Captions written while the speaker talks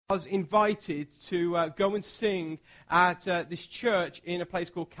was invited to go and sing at this church in a place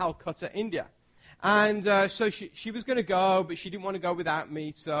called Calcutta, India. And so she was going to go, but she didn't want to go without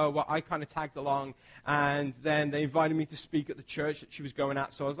me, so I kind of tagged along. And then they invited me to speak at the church that she was going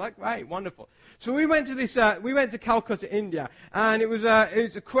at, so I was like, right, wonderful. So we went to Calcutta, India, and it was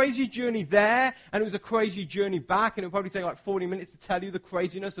a crazy journey there, and it was a crazy journey back, and it would probably take like 40 minutes to tell you the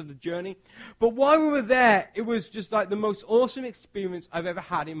craziness of the journey. But while we were there, it was just like the most awesome experience I've ever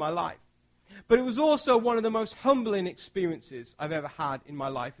had in my life. But it was also one of the most humbling experiences I've ever had in my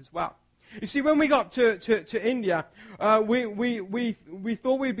life as well. You see, when we got to India, we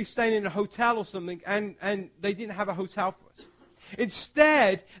thought we'd be staying in a hotel or something, and they didn't have a hotel for us.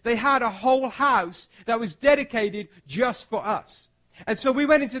 Instead, they had a whole house that was dedicated just for us. And so we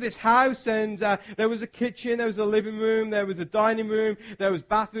went into this house, and there was a kitchen, there was a living room, there was a dining room, there was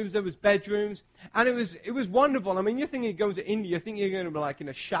bathrooms, there was bedrooms, and it was wonderful. I mean, you're thinking going to India, you think you're going to be like in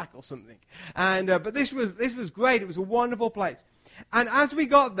a shack or something. And but this was great. It was a wonderful place. And as we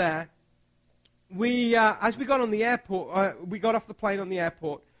got there, as we got on the airport, we got off the plane on the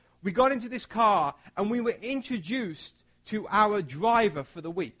airport, we got into this car, and we were introduced to our driver for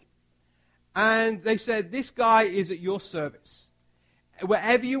the week. And they said, this guy is at your service.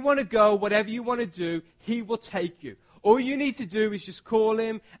 Wherever you want to go, whatever you want to do, he will take you. All you need to do is just call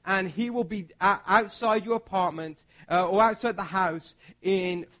him, and he will be outside your apartment or outside the house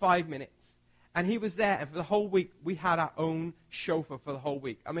in 5 minutes. And he was there, and for the whole week, we had our own chauffeur for the whole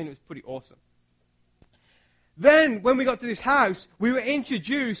week. I mean, it was pretty awesome. Then, when we got to this house, we were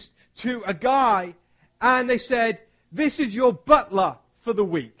introduced to a guy, and they said, this is your butler for the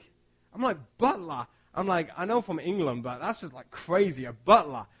week. I'm like, butler? I'm like, I know from England, but that's just like crazy, a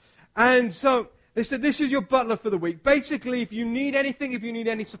butler. And so they said, this is your butler for the week. Basically, if you need anything, if you need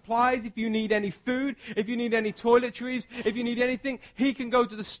any supplies, if you need any food, if you need any toiletries, if you need anything, he can go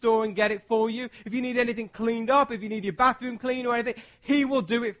to the store and get it for you. If you need anything cleaned up, if you need your bathroom cleaned or anything, he will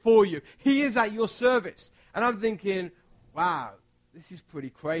do it for you. He is at your service. And I'm thinking, wow, this is pretty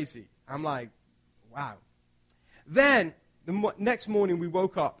crazy. I'm like, wow. Then, the next morning we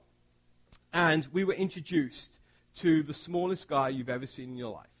woke up, and we were introduced to the smallest guy you've ever seen in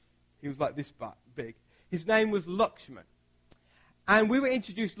your life. He was like this big. His name was Lakshman. And we were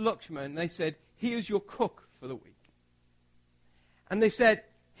introduced to Lakshman, and they said, he is your cook for the week. And they said,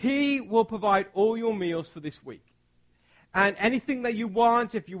 he will provide all your meals for this week. And anything that you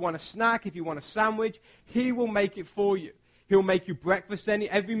want, if you want a snack, if you want a sandwich, he will make it for you. He'll make you breakfast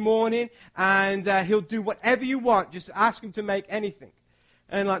every morning, and he'll do whatever you want. Just ask him to make anything.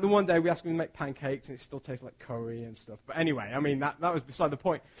 And like the one day we asked him to make pancakes, and it still tastes like curry and stuff. But anyway, I mean, that was beside the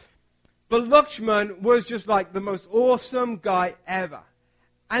point. But Lakshman was just like the most awesome guy ever.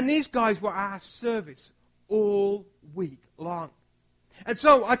 And these guys were at our service all week long. And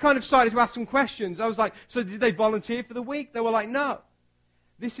so I kind of started to ask some questions. I was like, so did they volunteer for the week? They were like, no.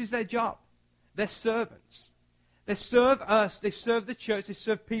 This is their job. They're servants. They serve us. They serve the church. They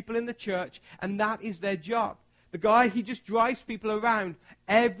serve people in the church. And that is their job. The guy, he just drives people around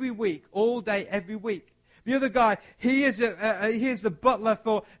every week, all day, every week. The other guy, he is the butler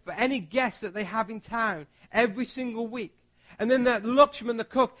for any guests that they have in town every single week. And then that Lakshman, the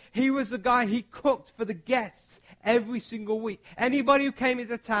cook, he was the guy, he cooked for the guests every single week. Anybody who came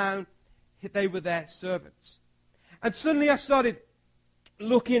into town, they were their servants. And suddenly I started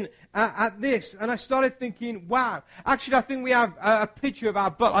looking at this, and I started thinking, wow. Actually, I think we have a picture of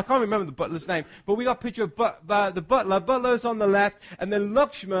our butler. I can't remember the butler's name, but we got a picture of the butler. Butler's on the left, and then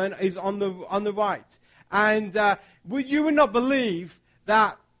Lakshman is on the right. And you would not believe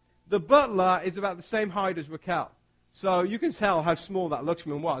that the butler is about the same height as Raquel. So you can tell how small that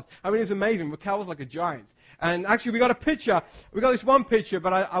Lakshman was. I mean, it's amazing. Raquel was like a giant. And actually, we got a picture. We got this one picture,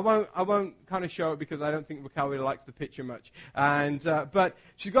 but I won't kind of show it because I don't think Raquel really likes the picture much. And but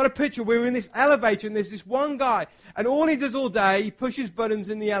she's got a picture. We're in this elevator, and there's this one guy, and all he does all day, he pushes buttons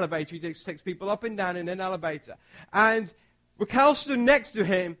in the elevator. He takes people up and down in an elevator. And Raquel stood next to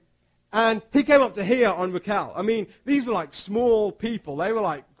him, and he came up to here on Raquel. I mean, these were like small people. They were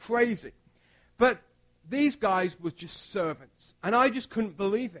like crazy. But these guys were just servants, and I just couldn't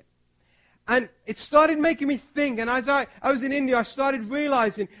believe it. And it started making me think, and as I was in India, I started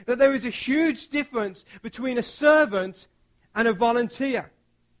realizing that there is a huge difference between a servant and a volunteer.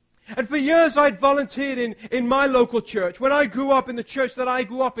 And for years, I'd volunteered in my local church. When I grew up in the church that I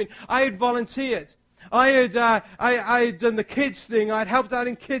grew up in, I had volunteered. I had done the kids thing. I had helped out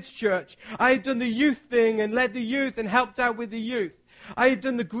in kids' church. I had done the youth thing and led the youth and helped out with the youth. I had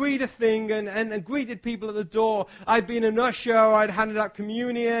done the greeter thing and greeted people at the door. I'd been an usher. I'd handed out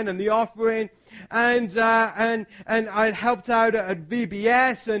communion and the offering. And I'd helped out at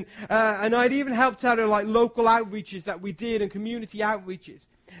VBS. And I'd even helped out at like local outreaches that we did and community outreaches.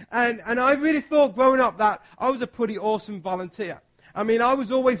 And I really thought growing up that I was a pretty awesome volunteer. I mean, I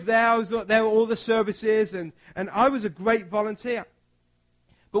was always there. I was there at all the services. And I was a great volunteer.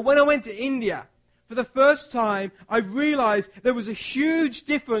 But when I went to India, for the first time, I realized there was a huge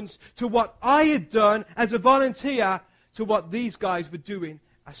difference to what I had done as a volunteer to what these guys were doing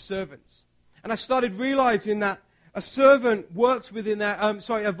as servants. And I started realizing that a volunteer works within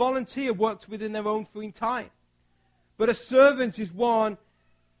their own free time. But a servant is one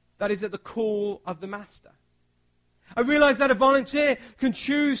that is at the call of the master. I realized that a volunteer can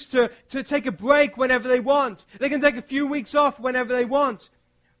choose to take a break whenever they want. They can take a few weeks off whenever they want.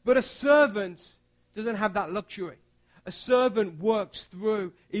 But a servant doesn't have that luxury. A servant works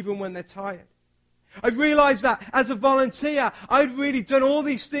through even when they're tired. I realized that as a volunteer, I'd really done all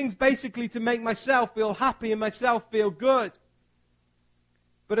these things basically to make myself feel happy and myself feel good.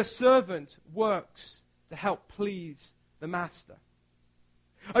 But a servant works to help please the master.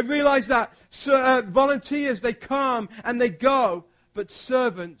 I realized that volunteers, they come and they go, but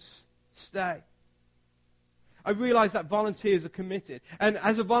servants stay. I realized that volunteers are committed. And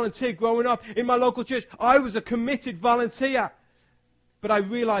as a volunteer growing up in my local church, I was a committed volunteer. But I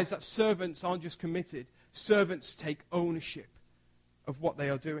realized that servants aren't just committed. Servants take ownership of what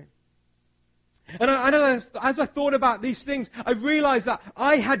they are doing. And as I thought about these things, I realized that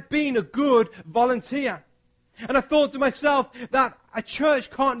I had been a good volunteer. And I thought to myself that a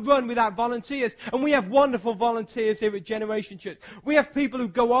church can't run without volunteers. And we have wonderful volunteers here at Generation Church. We have people who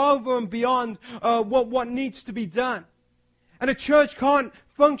go over and beyond what needs to be done. And a church can't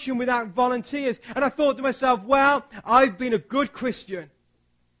function without volunteers. And I thought to myself, well, I've been a good Christian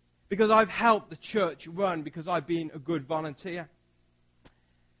because I've helped the church run because I've been a good volunteer.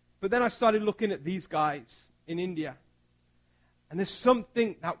 But then I started looking at these guys in India. And there's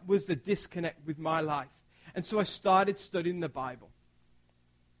something that was the disconnect with my life. And so I started studying the Bible.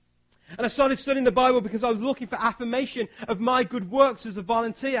 And I started studying the Bible because I was looking for affirmation of my good works as a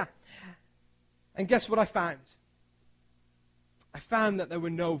volunteer. And guess what I found? I found that there were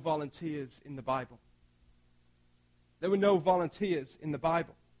no volunteers in the Bible. There were no volunteers in the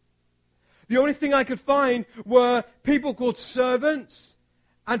Bible. The only thing I could find were people called servants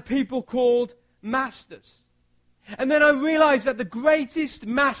and people called masters. And then I realized that the greatest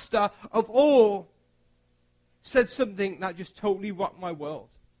master of all said something that just totally rocked my world.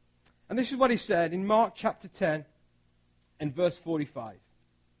 And this is what he said in Mark chapter 10 and verse 45.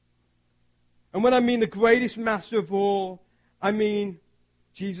 And when I mean the greatest master of all, I mean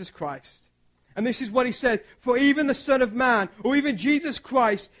Jesus Christ. And this is what he said. For even the Son of Man, or even Jesus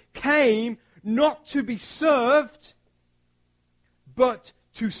Christ, came not to be served, but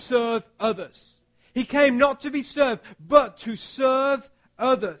to serve others. He came not to be served, but to serve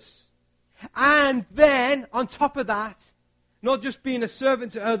others. And then, on top of that, not just being a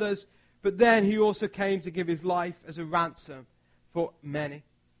servant to others, but then he also came to give his life as a ransom for many.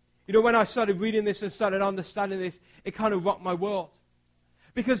 You know, when I started reading this and started understanding this, it kind of rocked my world.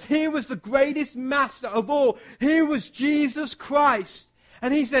 Because here was the greatest master of all. Here was Jesus Christ.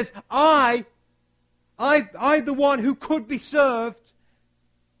 And he says, I, the one who could be served,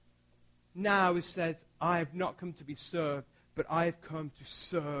 now it says, I have not come to be served, but I have come to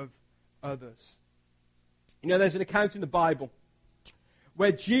serve others. You know, there's an account in the Bible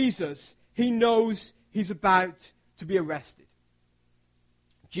where Jesus, he knows he's about to be arrested.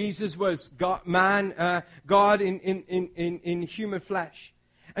 Jesus was God in human flesh.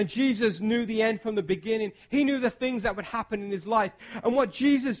 And Jesus knew the end from the beginning. He knew the things that would happen in his life. And what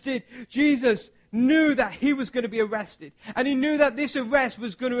Jesus did, Jesus knew that he was going to be arrested. And he knew that this arrest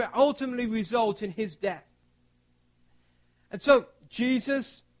was going to ultimately result in his death. And so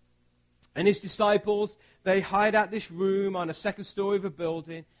Jesus and his disciples, they hired out this room on a second story of a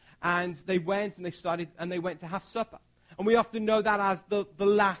building, and they went to have supper. And we often know that as the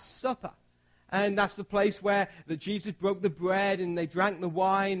Last Supper. And that's the place where Jesus broke the bread and they drank the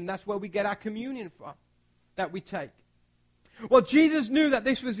wine, and that's where we get our communion from, that we take. Well, Jesus knew that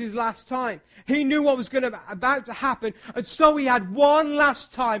this was his last time. He knew what was about to happen, and so he had one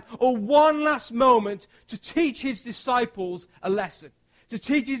last time, or one last moment, to teach his disciples a lesson. To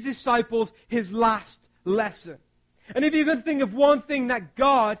teach his disciples his last lesson. And if you can think of one thing that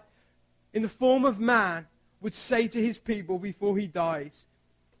God, in the form of man, would say to his people before he dies,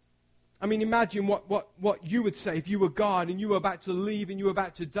 I mean, imagine what you would say if you were God and you were about to leave and you were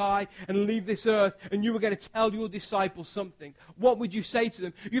about to die and leave this earth and you were going to tell your disciples something. What would you say to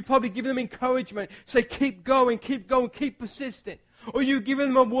them? You'd probably give them encouragement. Say, keep going, keep persistent. Or you give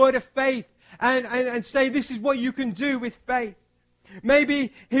them a word of faith and say, this is what you can do with faith.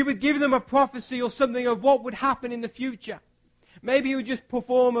 Maybe he would give them a prophecy or something of what would happen in the future. Maybe he would just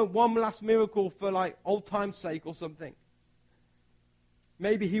perform one last miracle for like old time's sake or something.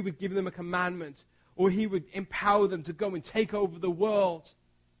 Maybe he would give them a commandment, or he would empower them to go and take over the world.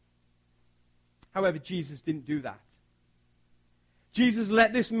 However, Jesus didn't do that. Jesus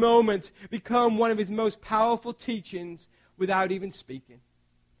let this moment become one of his most powerful teachings without even speaking.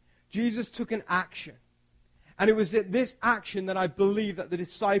 Jesus took an action. And it was at this action that I believe that the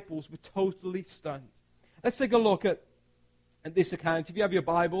disciples were totally stunned. Let's take a look at this account. If you have your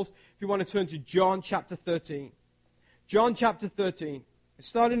Bibles, if you want to turn to John chapter 13. John chapter 13.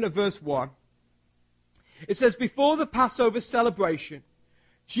 Starting at verse 1. It says, before the Passover celebration,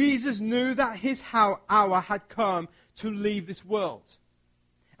 Jesus knew that his hour had come to leave this world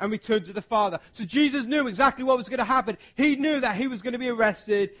and return to the Father. So Jesus knew exactly what was going to happen. He knew that he was going to be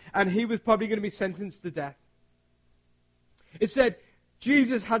arrested and he was probably going to be sentenced to death. It said,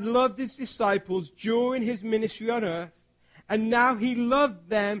 Jesus had loved his disciples during his ministry on earth, and now he loved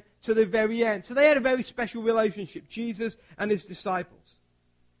them to the very end. So they had a very special relationship, Jesus and his disciples.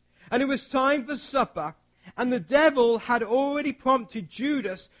 And it was time for supper, and the devil had already prompted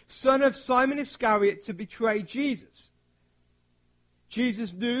Judas, son of Simon Iscariot, to betray Jesus.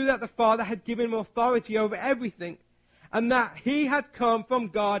 Jesus knew that the Father had given him authority over everything, and that he had come from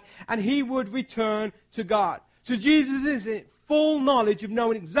God, and he would return to God. So Jesus is in full knowledge of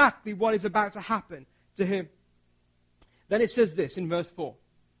knowing exactly what is about to happen to him. Then it says this in verse 4.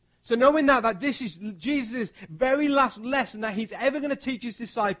 So knowing that this is Jesus' very last lesson that he's ever going to teach his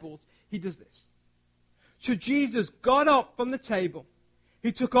disciples, he does this. So Jesus got up from the table.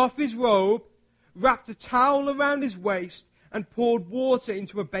 He took off his robe, wrapped a towel around his waist, and poured water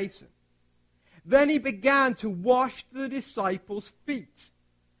into a basin. Then he began to wash the disciples' feet,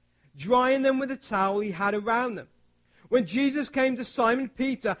 drying them with a towel he had around them. When Jesus came to Simon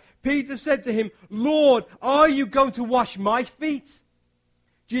Peter, Peter said to him, Lord, are you going to wash my feet?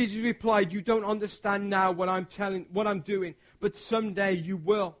 Jesus replied, you don't understand now what I'm doing, but someday you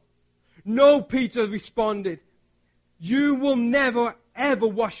will. No, Peter responded, you will never, ever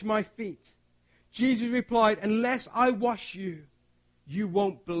wash my feet. Jesus replied, unless I wash you, you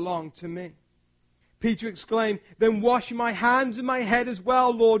won't belong to me. Peter exclaimed, then wash my hands and my head as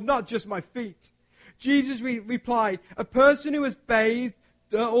well, Lord, not just my feet. Jesus replied, a person who has bathed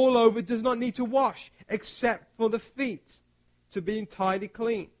all over does not need to wash, except for the feet, to be entirely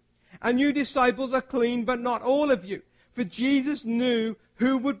clean. And you disciples are clean, but not all of you. For Jesus knew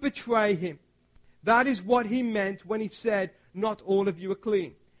who would betray him. That is what he meant when he said, not all of you are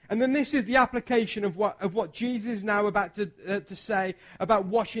clean. And then this is the application of what Jesus is now about to say about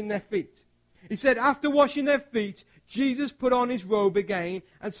washing their feet. He said, after washing their feet, Jesus put on his robe again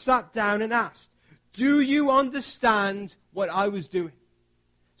and sat down and asked, do you understand what I was doing?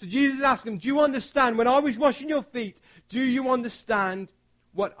 So Jesus asked him, do you understand when I was washing your feet, do you understand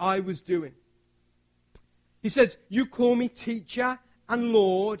what I was doing? He says, you call me teacher and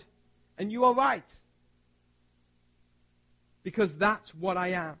Lord, and you are right. Because that's what I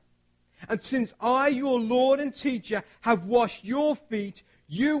am. And since I, your Lord and teacher, have washed your feet,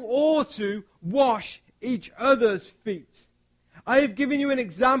 you ought to wash each other's feet. I have given you an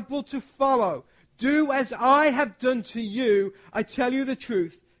example to follow. Do as I have done to you. I tell you the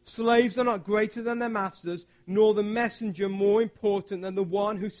truth. Slaves are not greater than their masters, nor the messenger more important than the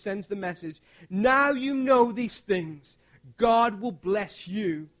one who sends the message. Now you know these things. God will bless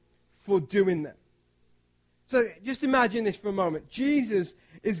you for doing them. So just imagine this for a moment. Jesus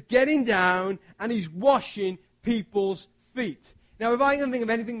is getting down and he's washing people's feet. Now, if I can think of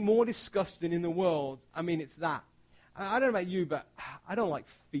anything more disgusting in the world, I mean, it's that. I don't know about you, but I don't like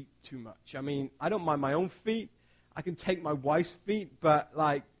feet too much. I mean, I don't mind my own feet. I can take my wife's feet, but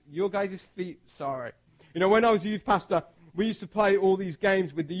like your guys' feet, sorry. You know, when I was a youth pastor, we used to play all these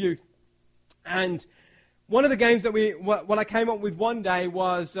games with the youth. And one of the games that what I came up with one day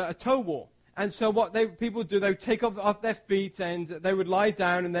was a toe war. And so what people would do, they would take off their feet and they would lie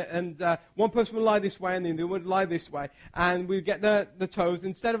down and one person would lie this way and the other would lie this way. And we would get the toes.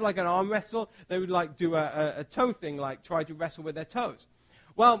 Instead of like an arm wrestle, they would like do a toe thing, like try to wrestle with their toes.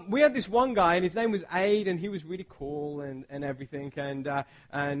 Well, we had this one guy and his name was Aid and he was really cool and everything.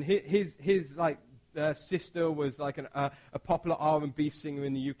 And his like sister was like a popular R&B singer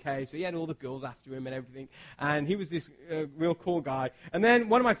in the UK, so he had all the girls after him and everything. And he was this real cool guy. And then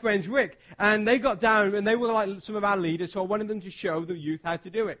one of my friends, Rick, and they got down, and they were like some of our leaders, so I wanted them to show the youth how to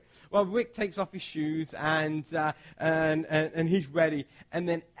do it. Well, Rick takes off his shoes, and he's ready. And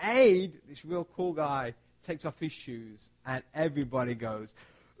then Abe, this real cool guy, takes off his shoes, and everybody goes,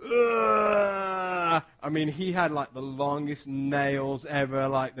 ugh! I mean, he had like the longest nails ever.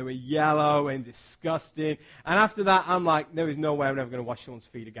 Like, they were yellow and disgusting. And after that, I'm like, there is no way I'm ever going to wash someone's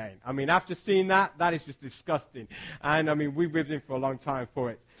feet again. I mean, after seeing that, that is just disgusting. And I mean, we've lived in for a long time for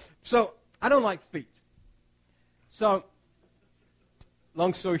it. So, I don't like feet. So,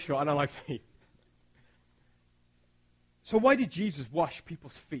 long story short, I don't like feet. So why did Jesus wash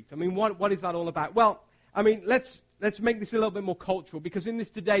people's feet? I mean, what is that all about? Well, I mean, let's make this a little bit more cultural, because in this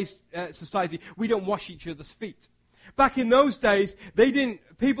today's society, we don't wash each other's feet. Back in those days,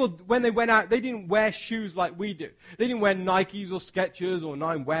 people, when they went out, they didn't wear shoes like we do. They didn't wear Nikes or Skechers or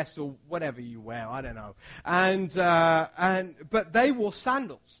Nine West or whatever you wear, I don't know. But they wore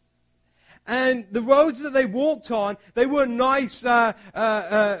sandals. And the roads that they walked on, they were nice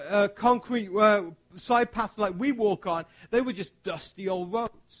concrete side paths like we walk on. They were just dusty old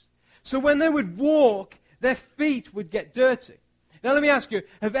roads. So when they would walk, their feet would get dirty. Now let me ask you,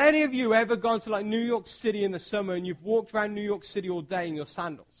 have any of you ever gone to like New York City in the summer and you've walked around New York City all day in your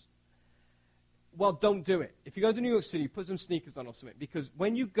sandals? Well, don't do it. If you go to New York City, put some sneakers on or something, because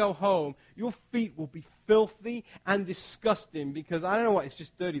when you go home, your feet will be filthy and disgusting, because I don't know what, it's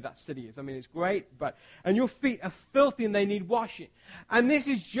just dirty, that city is. I mean, it's great, and your feet are filthy and they need washing. And this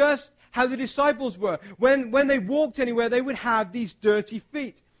is just how the disciples were. When they walked anywhere, they would have these dirty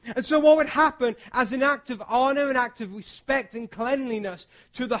feet. And so what would happen as an act of honor, an act of respect and cleanliness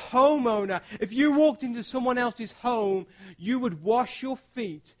to the homeowner, if you walked into someone else's home, you would wash your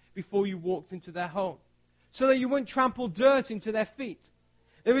feet before you walked into their home, so that you wouldn't trample dirt into their feet.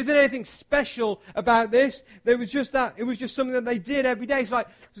 There isn't anything special about this. It was just something that they did every day. It's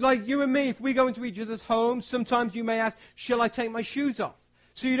like you and me, if we go into each other's homes, sometimes you may ask, shall I take my shoes off?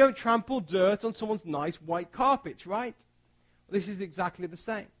 So you don't trample dirt on someone's nice white carpets, right? This is exactly the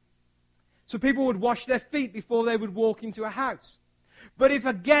same. So people would wash their feet before they would walk into a house. But if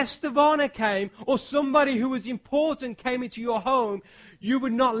a guest of honor came, or somebody who was important came into your home, you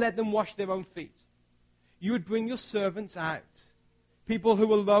would not let them wash their own feet. You would bring your servants out, people who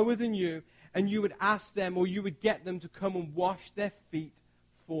were lower than you, and you would ask them, or you would get them to come and wash their feet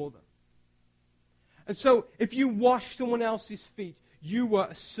for them. And so if you washed someone else's feet, you were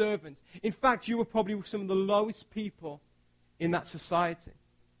a servant. In fact, you were probably some of the lowest people in that society.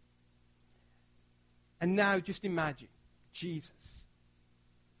 And now just imagine Jesus,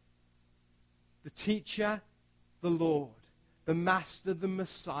 the teacher, the Lord, the Master, the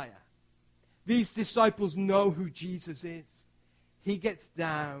Messiah. These disciples know who Jesus is. He gets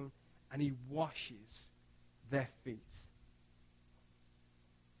down and he washes their feet.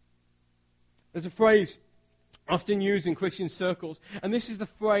 There's a phrase often used in Christian circles, and this is the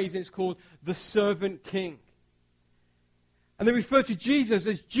phrase, and it's called the servant king. And they refer to Jesus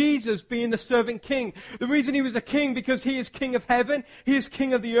as Jesus being the servant king. The reason he was a king, because he is king of heaven, he is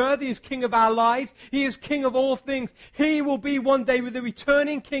king of the earth, he is king of our lives, he is king of all things. He will be one day with the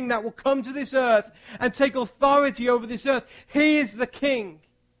returning king that will come to this earth and take authority over this earth. He is the king.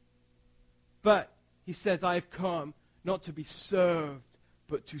 But he says, I have come not to be served,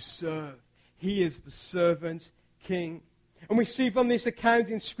 but to serve. He is the servant king. And we see from this account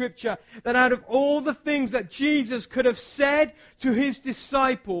in Scripture that out of all the things that Jesus could have said to his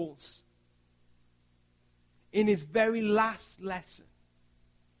disciples, in his very last lesson,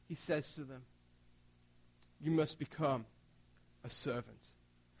 he says to them, you must become a servant.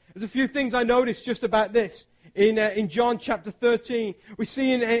 There's a few things I noticed just about this. In John chapter 13, we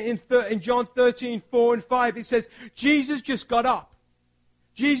see in John 13, 4 and 5, it says, Jesus just got up.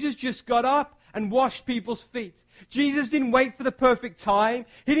 Jesus just got up and washed people's feet. Jesus didn't wait for the perfect time.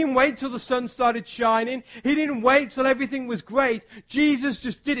 He didn't wait till the sun started shining. He didn't wait till everything was great. Jesus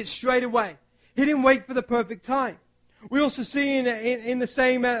just did it straight away. He didn't wait for the perfect time. We also see in the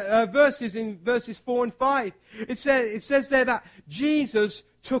same verses, in verses 4 and 5, it says there that Jesus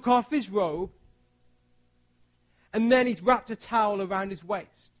took off his robe and then he wrapped a towel around his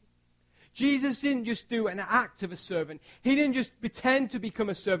waist. Jesus didn't just do an act of a servant. He didn't just pretend to become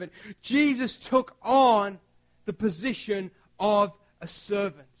a servant. Jesus took on the position of a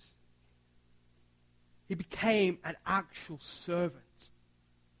servant. He became an actual servant.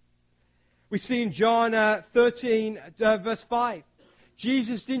 We see in John 13, verse 5,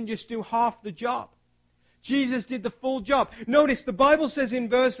 Jesus didn't just do half the job. Jesus did the full job. Notice the Bible says in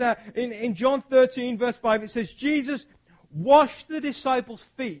John 13, verse 5, it says, Jesus washed the disciples'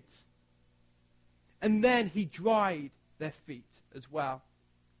 feet, and then he dried their feet as well.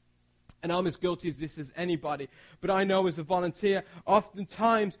 And I'm as guilty as this as anybody. But I know as a volunteer,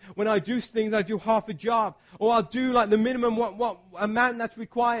 oftentimes when I do things, I do half a job. Or I'll do like the minimum what amount that's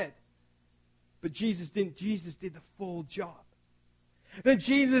required. But Jesus didn't. Jesus did the full job. Then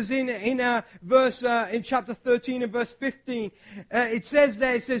Jesus in chapter 13 and verse 15, it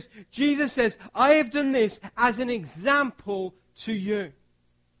says, Jesus says, I have done this as an example to you.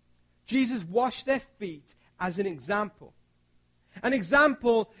 Jesus washed their feet as an example. An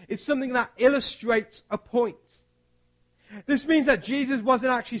example is something that illustrates a point. This means that Jesus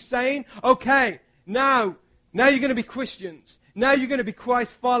wasn't actually saying, okay, now you're going to be Christians. Now you're going to be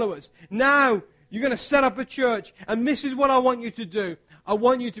Christ followers. Now you're going to set up a church, and this is what I want you to do. I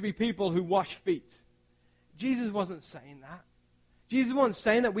want you to be people who wash feet. Jesus wasn't saying that. Jesus wasn't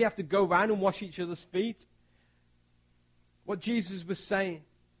saying that we have to go around and wash each other's feet. What Jesus was saying,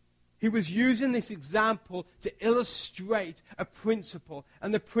 he was using this example to illustrate a principle.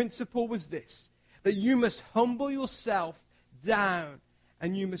 And the principle was this, that you must humble yourself down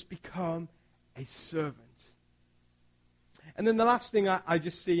and you must become a servant. And then the last thing I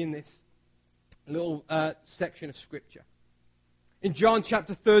just see in this little section of Scripture. In John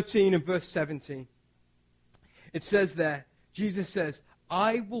chapter 13 and verse 17, it says there, Jesus says,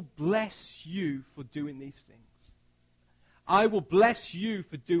 I will bless you for doing these things. I will bless you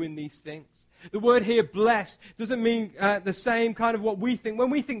for doing these things. The word here, blessed, doesn't mean the same kind of what we think. When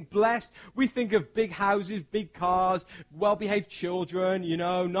we think blessed, we think of big houses, big cars, well-behaved children,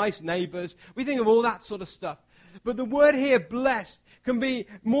 nice neighbors. We think of all that sort of stuff. But the word here, blessed, can be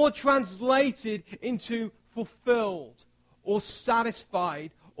more translated into fulfilled or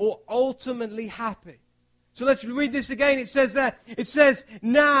satisfied or ultimately happy. So let's read this again. It says,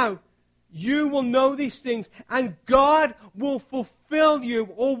 now you will know these things, and God will fulfill you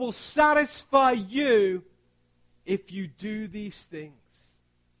or will satisfy you if you do these things.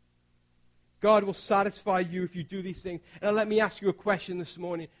 God will satisfy you if you do these things. And let me ask you a question this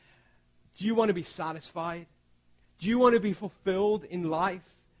morning. Do you want to be satisfied? Do you want to be fulfilled in life?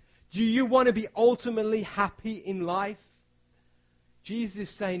 Do you want to be ultimately happy in life? Jesus is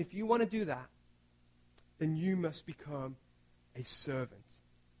saying, if you want to do that, then you must become a servant.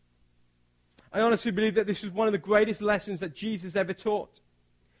 I honestly believe that this is one of the greatest lessons that Jesus ever taught.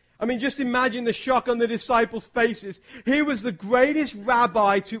 I mean, just imagine the shock on the disciples' faces. He was the greatest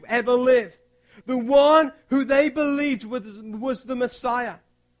rabbi to ever live. The one who they believed was the Messiah.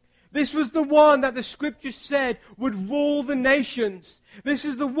 This was the one that the Scripture said would rule the nations. This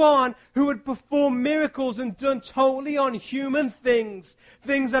is the one who had performed miracles and done totally unhuman things,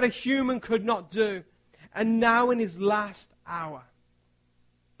 things that a human could not do. And now in his last hour,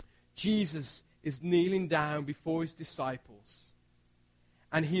 Jesus is kneeling down before his disciples,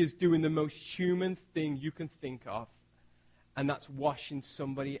 and he is doing the most human thing you can think of, and that's washing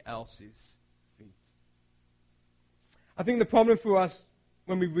somebody else's feet. I think the problem for us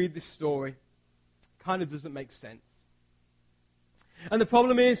when we read this story kind of doesn't make sense. And the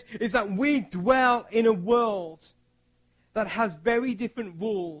problem is that we dwell in a world that has very different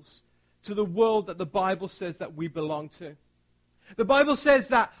rules to the world that the Bible says that we belong to. The Bible says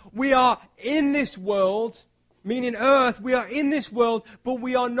that we are in this world, meaning earth, we are in this world, but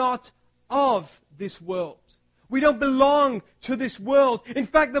we are not of this world. We don't belong to this world. In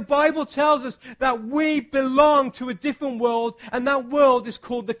fact, the Bible tells us that we belong to a different world, and that world is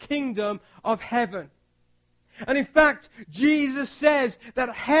called the kingdom of heaven. And in fact, Jesus says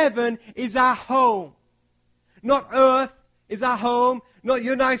that heaven is our home. Not earth is our home, not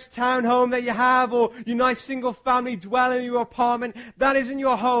your nice townhome that you have or your nice single-family dwelling in your apartment. That isn't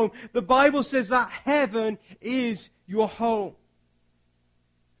your home. The Bible says that heaven is your home.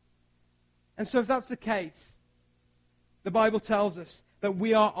 And so if that's the case, the Bible tells us that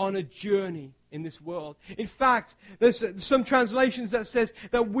we are on a journey in this world. In fact, there's some translations that says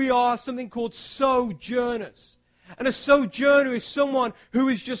that we are something called sojourners. And a sojourner is someone who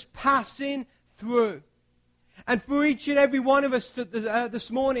is just passing through. And for each and every one of us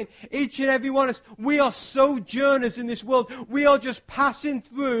this morning, each and every one of us, we are sojourners in this world. We are just passing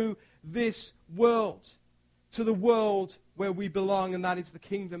through this world to the world where we belong, and that is the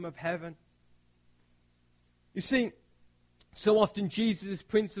kingdom of heaven. You see, so often Jesus'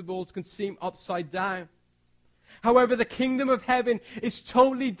 principles can seem upside down. However, the kingdom of heaven is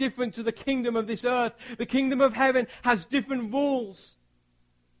totally different to the kingdom of this earth. The kingdom of heaven has different rules.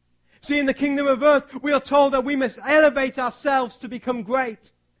 See, in the kingdom of earth, we are told that we must elevate ourselves to become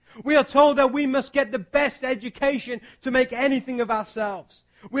great. We are told that we must get the best education to make anything of ourselves.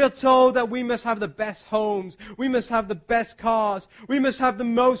 We are told that we must have the best homes. We must have the best cars. We must have the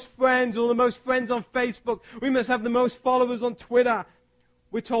most friends or the most friends on Facebook. We must have the most followers on Twitter.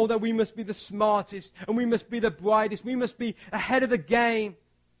 We're told that we must be the smartest and we must be the brightest. We must be ahead of the game.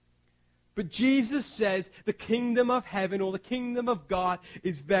 But Jesus says the kingdom of heaven or the kingdom of God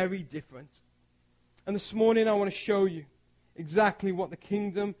is very different. And this morning I want to show you exactly what the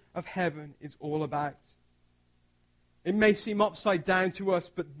kingdom of heaven is all about. It may seem upside down to us,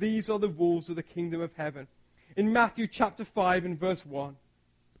 but these are the rules of the kingdom of heaven. In Matthew chapter 5 and verse 1,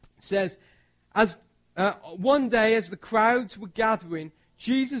 it says, one day as the crowds were gathering,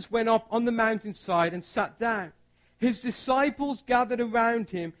 Jesus went up on the mountainside and sat down. His disciples gathered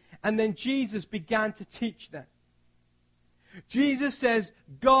around him, and then Jesus began to teach them. Jesus says,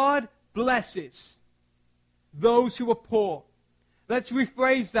 God blesses those who are poor. Let's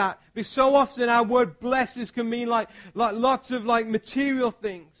rephrase that, because so often our word blesses can mean like lots of material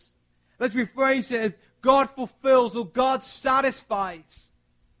things. Let's rephrase it as God fulfills or God satisfies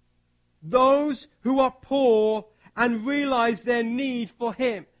those who are poor and realize their need for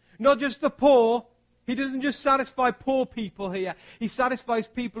Him. Not just the poor. He doesn't just satisfy poor people here. He satisfies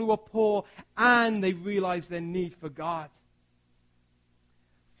people who are poor and they realize their need for God.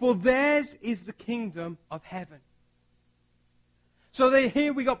 For theirs is the kingdom of heaven. So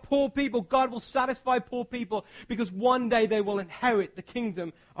here we got poor people. God will satisfy poor people because one day they will inherit the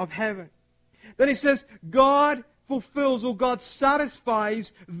kingdom of heaven. Then he says, God fulfills or God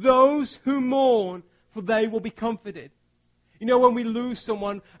satisfies those who mourn, for they will be comforted. You know, when we lose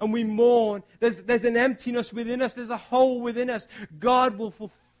someone and we mourn, there's an emptiness within us. There's a hole within us. God will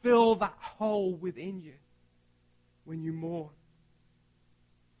fulfill that hole within you when you mourn.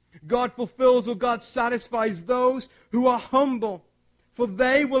 God fulfills or God satisfies those who are humble, for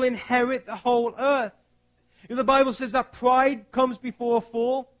they will inherit the whole earth. You know, the Bible says that pride comes before a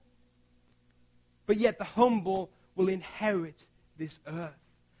fall, but yet the humble will inherit this earth.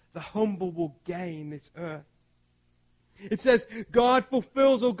 The humble will gain this earth. It says, God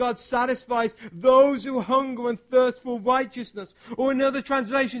fulfills or God satisfies those who hunger and thirst for righteousness. Or another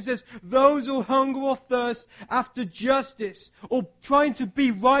translation says, those who hunger or thirst after justice or trying to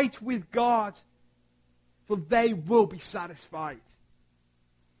be right with God, for they will be satisfied.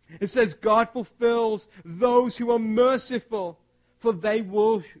 It says, God fulfills those who are merciful, for they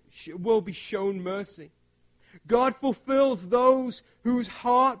will be shown mercy. God fulfills those whose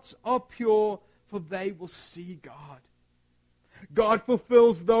hearts are pure, for they will see God. God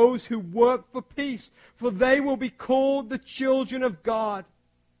fulfills those who work for peace, for they will be called the children of God.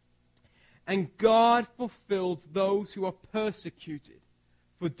 And God fulfills those who are persecuted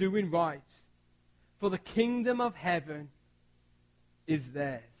for doing right, for the kingdom of heaven is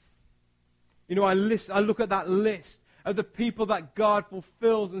theirs. You know, I look at that list of the people that God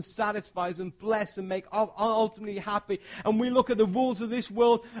fulfills and satisfies and bless and make ultimately happy. And we look at the rules of this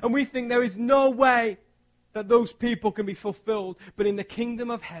world and we think there is no way that those people can be fulfilled. But in the kingdom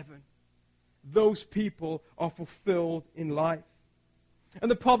of heaven, those people are fulfilled in life. And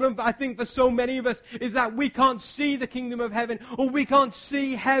the problem, I think, for so many of us is that we can't see the kingdom of heaven or we can't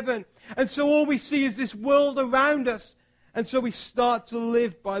see heaven. And so all we see is this world around us. And so we start to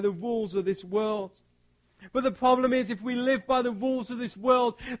live by the rules of this world. But the problem is, if we live by the rules of this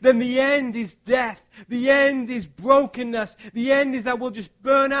world, then the end is death. The end is brokenness. The end is that we'll just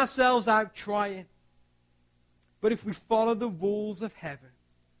burn ourselves out trying. But if we follow the rules of heaven,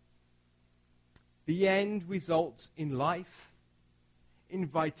 the end results in life, in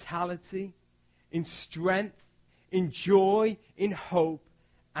vitality, in strength, in joy, in hope,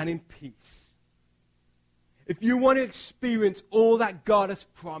 and in peace. If you want to experience all that God has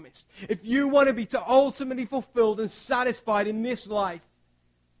promised, if you want to be ultimately fulfilled and satisfied in this life,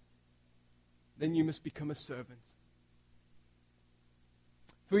 then you must become a servant.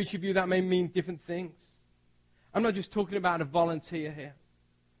 For each of you, that may mean different things. I'm not just talking about a volunteer here.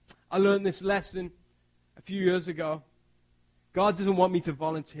 I learned this lesson a few years ago. God doesn't want me to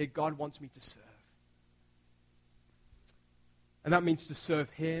volunteer. God wants me to serve. And that means to serve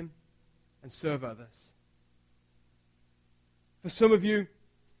Him and serve others. For some of you,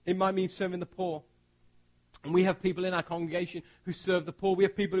 it might mean serving the poor. And we have people in our congregation who serve the poor. We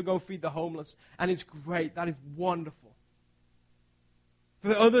have people who go feed the homeless. And it's great. That is wonderful.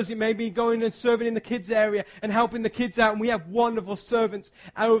 For others, it may be going and serving in the kids area and helping the kids out. And we have wonderful servants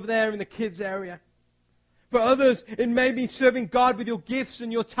over there in the kids area. For others, it may be serving God with your gifts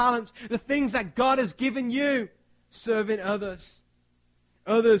and your talents, the things that God has given you, serving others.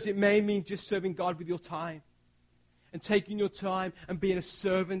 Others, it may mean just serving God with your time. and taking your time and being a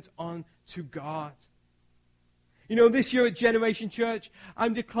servant unto God. You know, this year at Generation Church,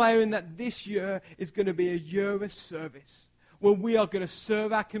 I'm declaring that this year is going to be a year of service, where we are going to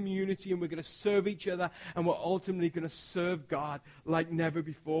serve our community and we're going to serve each other, and we're ultimately going to serve God like never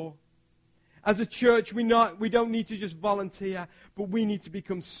before. As a church, we don't need to just volunteer, but we need to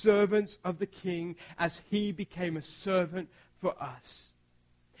become servants of the King as he became a servant for us.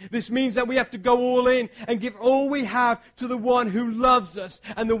 This means that we have to go all in and give all we have to the one who loves us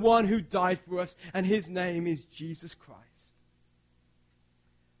and the one who died for us, and his name is Jesus Christ.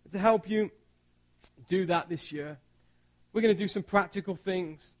 To help you do that this year, we're going to do some practical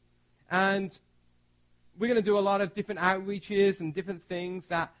things, and we're going to do a lot of different outreaches and different things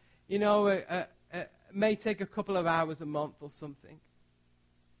that, you know, may take a couple of hours a month or something.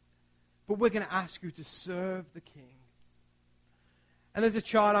 But we're going to ask you to serve the King. And there's a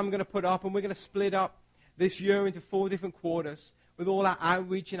chart I'm going to put up, and we're going to split up this year into 4 different quarters with all our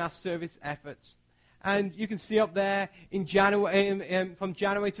outreach and our service efforts. And you can see up there in January, from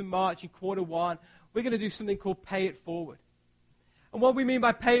January to March in quarter 1, we're going to do something called Pay It Forward. And what we mean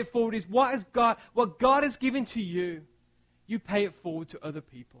by Pay It Forward is what God has given to you, you pay it forward to other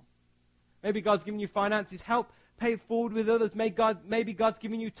people. Maybe God's given you finances. Help pay it forward with others. Maybe God's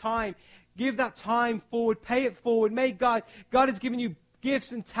given you time. Give that time forward. Pay it forward. God has given you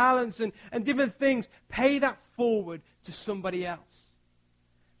gifts and talents and different things. Pay that forward to somebody else.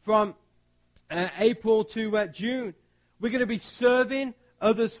 From April to June, we're going to be serving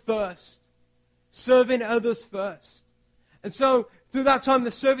others first. Serving others first. And so, through that time,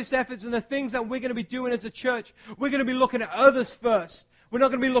 the service efforts and the things that we're going to be doing as a church, we're going to be looking at others first. We're not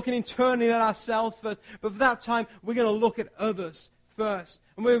going to be looking internally at ourselves first, but for that time, we're going to look at others first.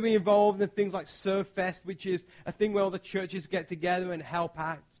 And we're going to be involved in things like Serve Fest, which is a thing where all the churches get together and help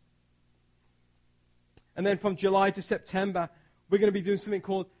out. And then from July to September, we're going to be doing something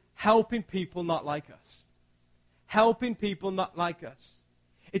called Helping People Not Like Us. Helping people not like us.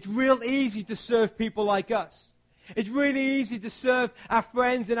 It's real easy to serve people like us. It's really easy to serve our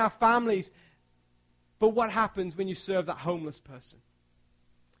friends and our families. But what happens when you serve that homeless person?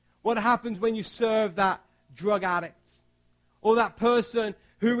 What happens when you serve that drug addict? Or that person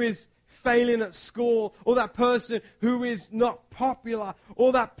who is failing at school? Or that person who is not popular?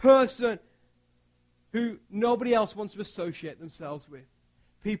 Or that person who nobody else wants to associate themselves with?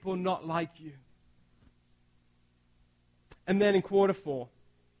 People not like you. And then in quarter 4,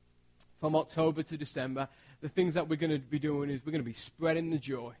 from October to December, the things that we're going to be doing is we're going to be spreading the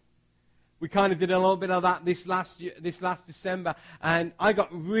joy. We kind of did a little bit of that this last December, and I got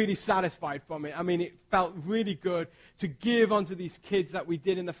really satisfied from it. I mean, it felt really good to give onto these kids that we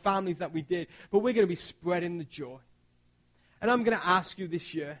did and the families that we did, but we're going to be spreading the joy. And I'm going to ask you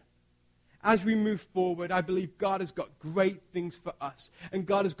this year, as we move forward, I believe God has got great things for us, and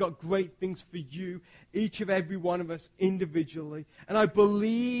God has got great things for you, each of every one of us individually. And I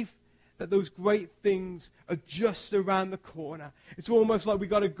believe that those great things are just around the corner. It's almost like we've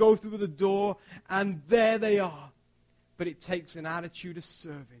got to go through the door, and there they are. But it takes an attitude of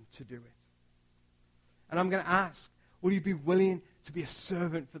serving to do it. And I'm going to ask, will you be willing to be a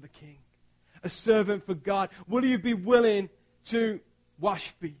servant for the King? A servant for God? Will you be willing to wash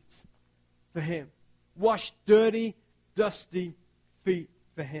feet for Him? Wash dirty, dusty feet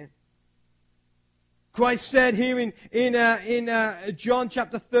for Him. Christ said here in John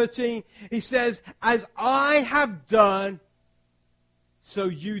chapter 13, He says, as I have done, so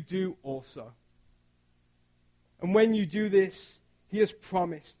you do also. And when you do this, He has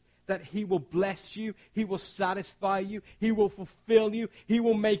promised that He will bless you, He will satisfy you, He will fulfill you, He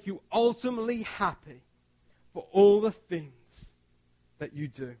will make you ultimately happy for all the things that you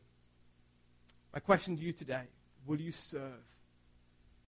do. My question to you today, will you serve